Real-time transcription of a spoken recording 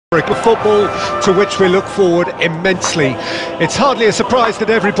Football to which we look forward immensely. It's hardly a surprise that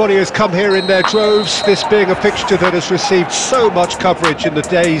everybody has come here in their droves, this being a fixture that has received so much coverage in the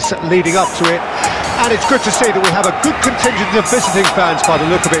days leading up to it, and it's good to see that we have a good contingent of visiting fans by the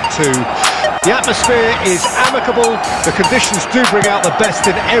look of it too. The atmosphere is amicable, the conditions do bring out the best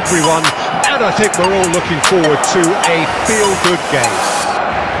in everyone, and I think we're all looking forward to a feel-good game.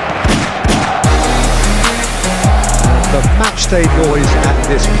 The matchday noise at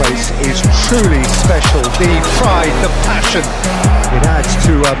this place is truly special. The pride, the passion, it adds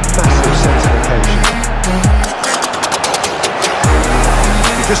to a massive sense of occasion.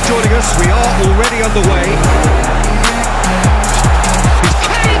 If you're just joining us, we are already underway.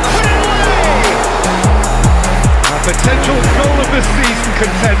 Can he put it away? A potential goal of the season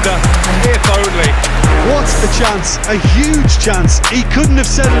contender, if only. What a chance, a huge chance. He couldn't have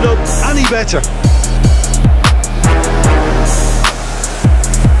set it up any better.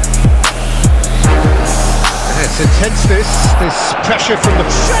 It's intense, this pressure from the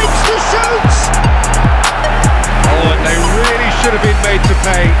shakes to shoots! Oh, and they really should have been made to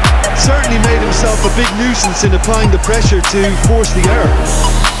pay. Certainly made himself a big nuisance in applying the pressure to force the error.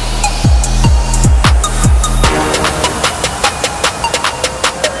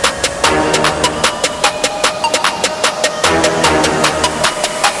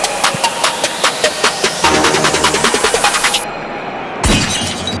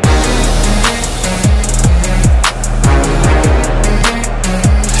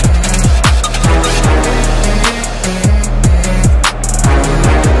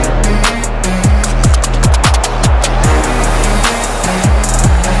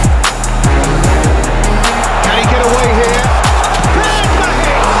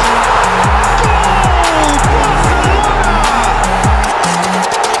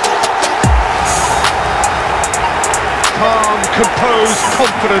 Composed,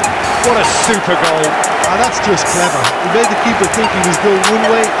 confident, what a super goal. Ah, that's just clever. He made the keeper think he was going one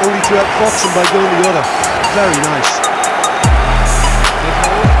way, only to outfox him by going the other. Very nice.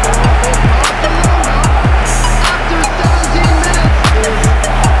 After 17 minutes,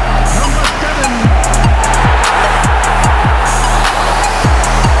 number 7.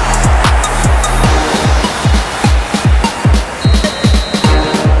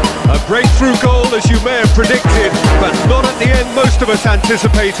 A breakthrough goal, as you may have predicted, but not at the end most of us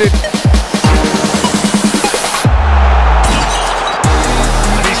anticipated.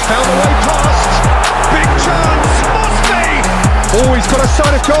 And he's found a way past. Big chance, must be! Oh, he's got a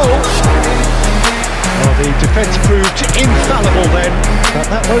sight of goal. Well, the defence proved infallible then, but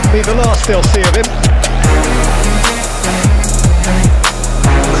that won't be the last they'll see of him.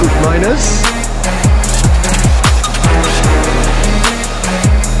 Coop Miners.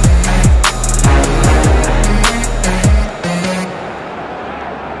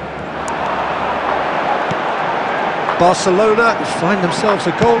 Barcelona find themselves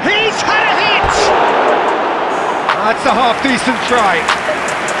a goal. He's had a hit! That's a half-decent try.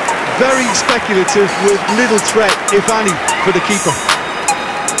 Very speculative with little threat, if any, for the keeper.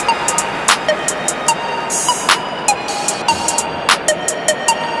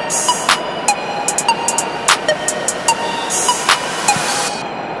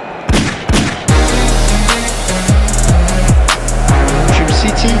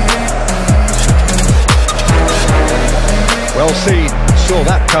 Well seen, saw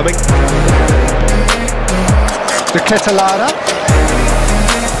that coming. De Ketelada.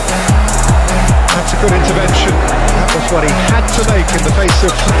 That's a good intervention. That was what he had to make in the face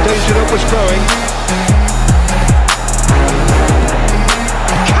of danger that was growing.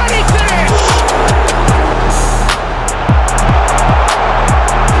 Can he finish?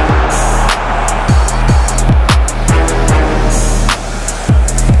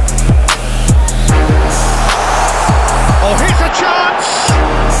 Oh, here's a chance!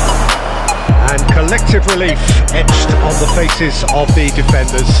 And collective relief etched on the faces of the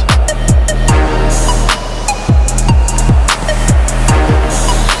defenders.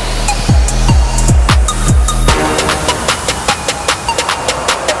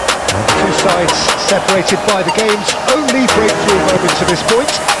 And the two sides separated by the game's only breakthrough moment to this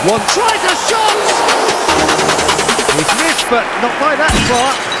point. One tries a shot! He's missed, but not by that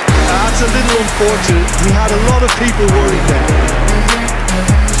far. That's a little unfortunate. We had a lot of people worried then.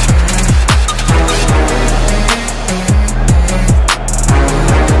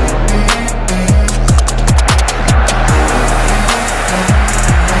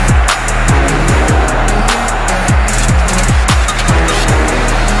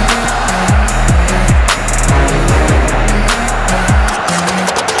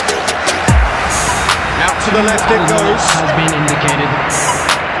 Out to the left it goes. Has been indicated.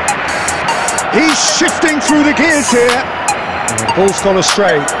 He's shifting through the gears here. And the ball's gone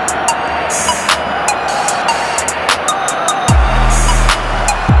astray. And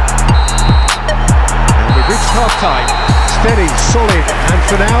we've reached half-time. Steady, solid, and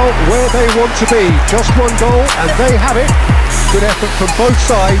for now, where they want to be. Just one goal, and they have it. Good effort from both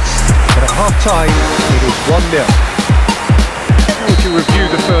sides, but at half-time, it is 1-0. How would you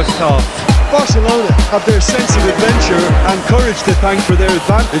review the first half? Barcelona have their sense of adventure and courage to thank for their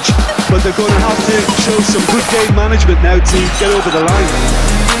advantage, but they're going to have to show some good game management now to get over the line.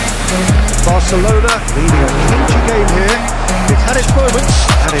 Barcelona leading a clincher game here. It's had its moments,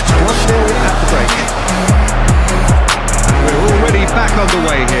 and it's 1-0 at the break. And we're already back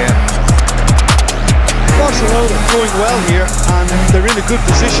underway here. Barcelona going well here, and they're in a good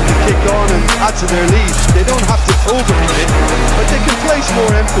position to kick on and add to their lead. They don't have to overcommit, but they can place more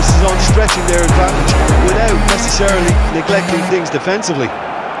emphasis on stretching their advantage without necessarily neglecting things defensively.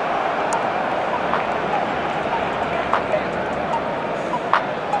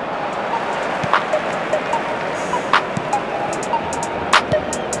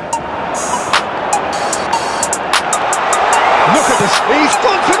 Look at this, he's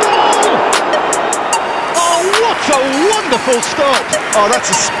gone for goal! What a wonderful stop! Oh, that's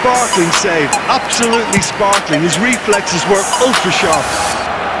a sparkling save. Absolutely sparkling. His reflexes were ultra sharp.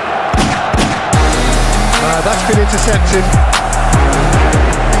 That's been intercepted.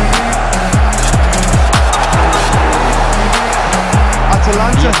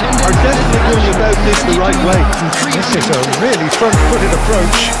 Atalanta are definitely going about this the right way. This is a really front-footed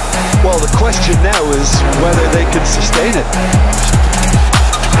approach. Well, the question now is whether they can sustain it.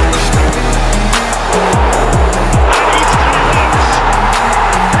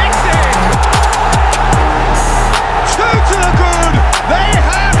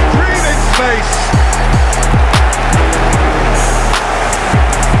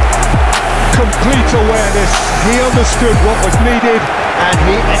 Complete awareness, he understood what was needed and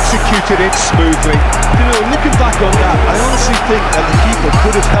he executed it smoothly. You know, looking back on that, I honestly think that the keeper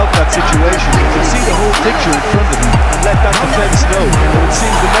could have helped that situation. He could see the whole picture in front of him and let that defence know. But it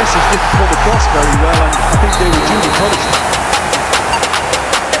seems the message didn't come across very well, and I think they were duly punished.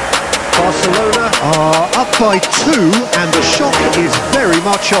 Barcelona are up by 2 and the shot is very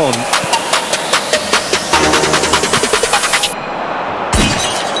much on.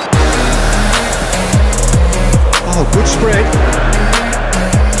 Oh, good spread.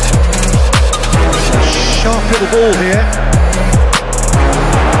 Sharp little ball here.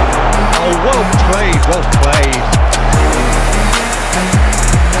 Oh, well played, well played.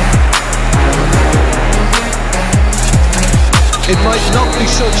 It might not be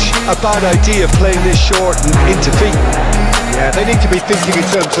such a bad idea playing this short and into feet. Yeah, they need to be thinking in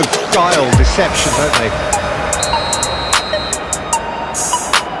terms of guile, deception, don't they?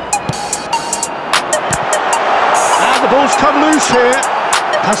 And the ball's come loose here.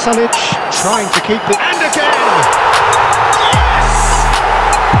 Pasalic trying to keep it. And again! Yes!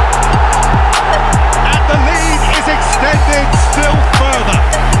 And the lead is extended still further.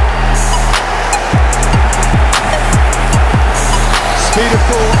 Speed of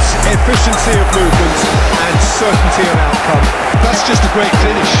thought, efficiency of movement, and certainty of outcome. That's just a great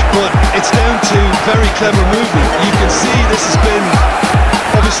finish, but it's down to very clever movement. You can see this has been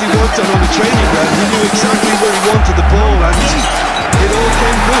obviously worked on the training ground. He knew exactly where he wanted the ball, and it all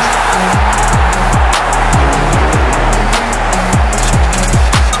came good.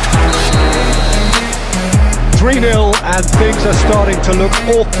 3-0 and things are starting to look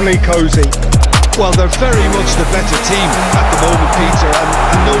awfully cosy. Well, they're very much the better team at the moment, Peter,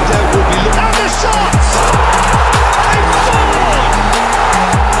 and no doubt will be looking... And the shot!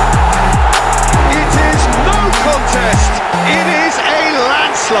 It is no contest. It is a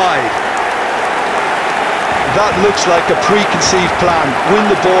landslide. That looks like a preconceived plan. Win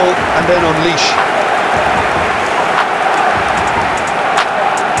the ball and then unleash.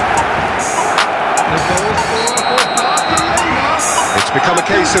 It's become a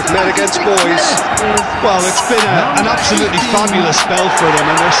case of men against boys. Well, it's been an absolutely fabulous spell for them,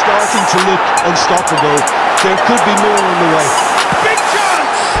 and they're starting to look unstoppable. There could be more on the way. Big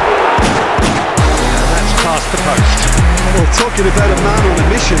chance! And that's past the post. Well, talking about a man on a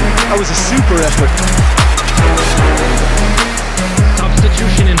mission, that was a super effort.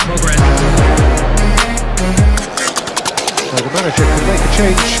 Substitution in progress. So the manager can make a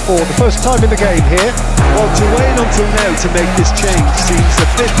change for the first time in the game here. Well, to wait until now to make this change seems a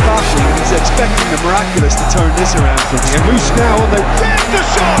bit baffling. He's expecting the miraculous to turn this around for him. They're loose now and they get the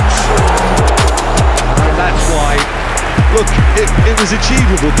shot! And that's wide. Look, it was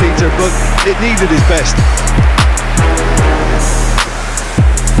achievable, Peter, but it needed his best.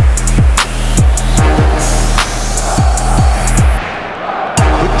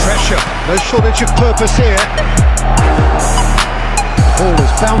 No shortage of purpose here. Ball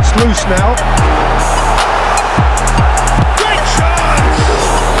has bounced loose now. Great chance!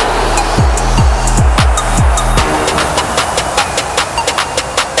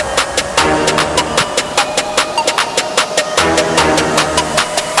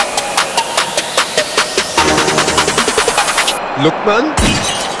 Lookman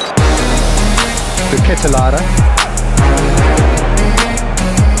to Ketelara.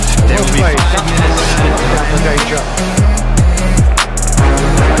 Well played. Down the danger.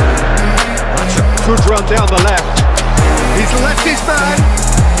 That's a good run down the left. He's left his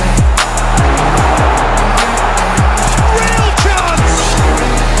man.